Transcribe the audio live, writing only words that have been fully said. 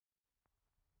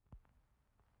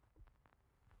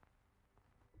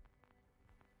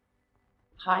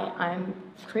Hi, I'm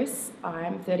Chris.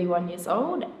 I'm 31 years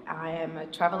old. I am a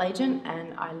travel agent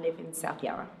and I live in South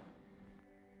Yarra.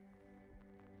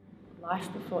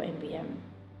 Life before NBM.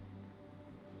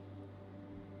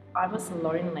 I was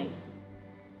lonely.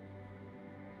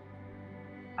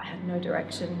 I had no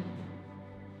direction.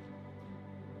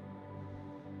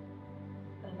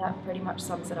 And that pretty much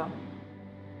sums it up.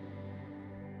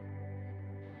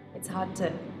 It's hard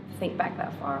to think back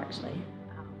that far, actually.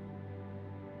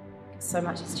 So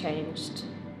much has changed.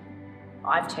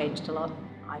 I've changed a lot.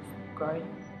 I've grown.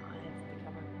 I've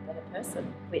become a better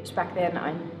person, which back then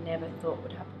I never thought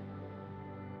would happen.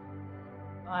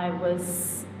 I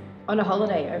was on a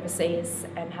holiday overseas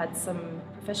and had some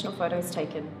professional photos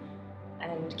taken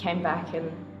and came back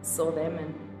and saw them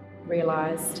and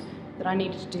realised that I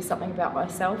needed to do something about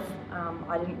myself.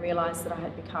 I didn't realise that I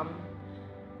had become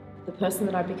the person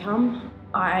that I'd become.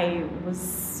 I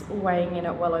was weighing in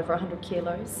at well over 100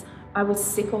 kilos. I was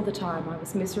sick all the time, I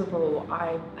was miserable,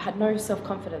 I had no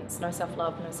self-confidence, no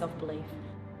self-love, no self-belief.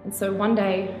 And so one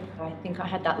day, I think I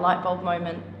had that light bulb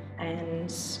moment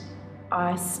and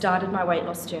I started my weight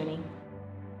loss journey.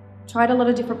 Tried a lot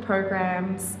of different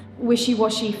programs,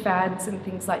 wishy-washy fads and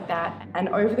things like that. And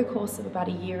over the course of about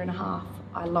a year and a half,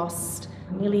 I lost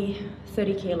nearly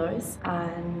 30 kilos.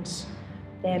 And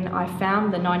then I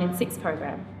found the 9 in 6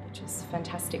 program, which was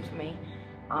fantastic for me.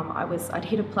 I'd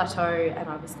hit a plateau and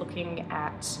I was looking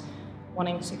at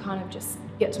wanting to kind of just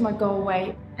get to my goal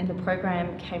weight, and the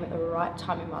program came at the right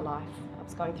time in my life. I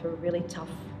was going through a really tough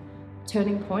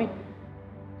turning point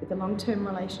with a long-term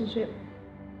relationship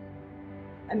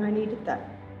and I needed that,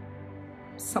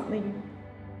 something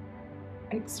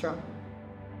extra.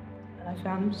 And I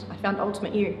found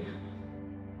Ultimate You.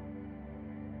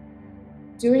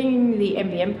 Doing the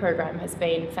NBM program has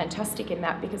been fantastic in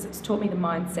that because it's taught me the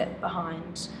mindset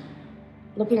behind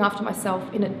looking after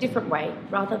myself in a different way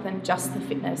rather than just the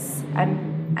fitness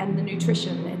and the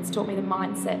nutrition. It's taught me the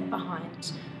mindset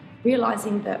behind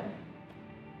realising that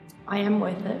I am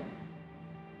worth it.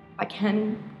 I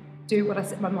can do what I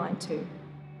set my mind to.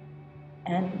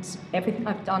 And everything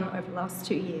I've done over the last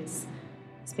 2 years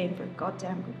has been for a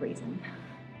goddamn good reason.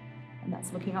 And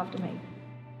that's looking after me.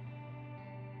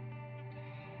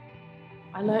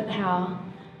 I learnt how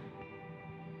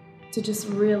to just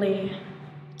really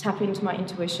tap into my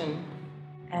intuition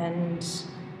and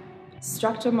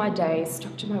structure my days,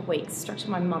 structure my weeks, structure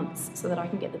my months so that I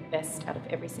can get the best out of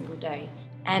every single day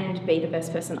and be the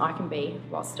best person I can be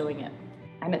whilst doing it.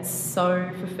 And it's so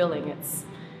fulfilling,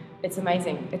 it's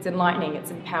amazing, it's enlightening,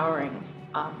 it's empowering.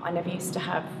 I never used to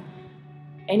have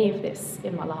any of this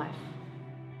in my life.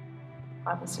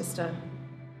 I was just a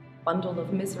bundle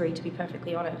of misery, to be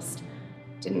perfectly honest.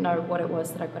 Didn't know what it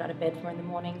was that I got out of bed for in the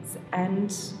mornings,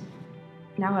 and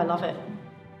now I love it.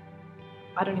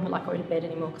 I don't even like going to bed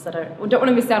anymore because I don't want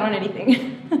to miss out on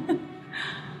anything.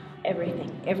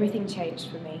 Everything changed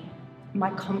for me. My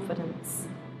confidence,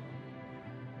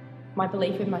 my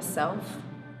belief in myself,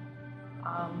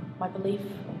 my belief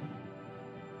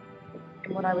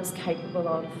in what I was capable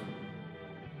of,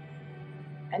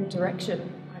 and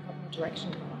direction. I got more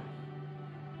direction in my life.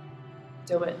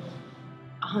 Do it,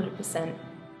 100%.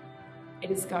 It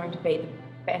is going to be the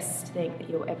best thing that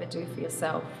you'll ever do for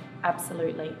yourself,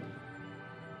 absolutely.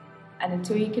 And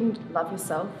until you can love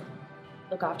yourself,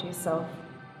 look after yourself,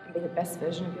 and be the best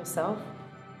version of yourself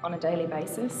on a daily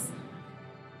basis,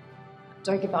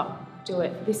 don't give up, do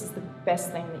it. This is the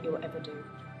best thing that you'll ever do.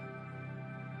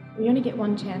 We only get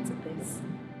one chance at this.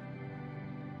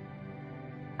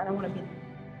 And I want to be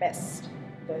the best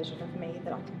version of me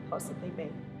that I can possibly be.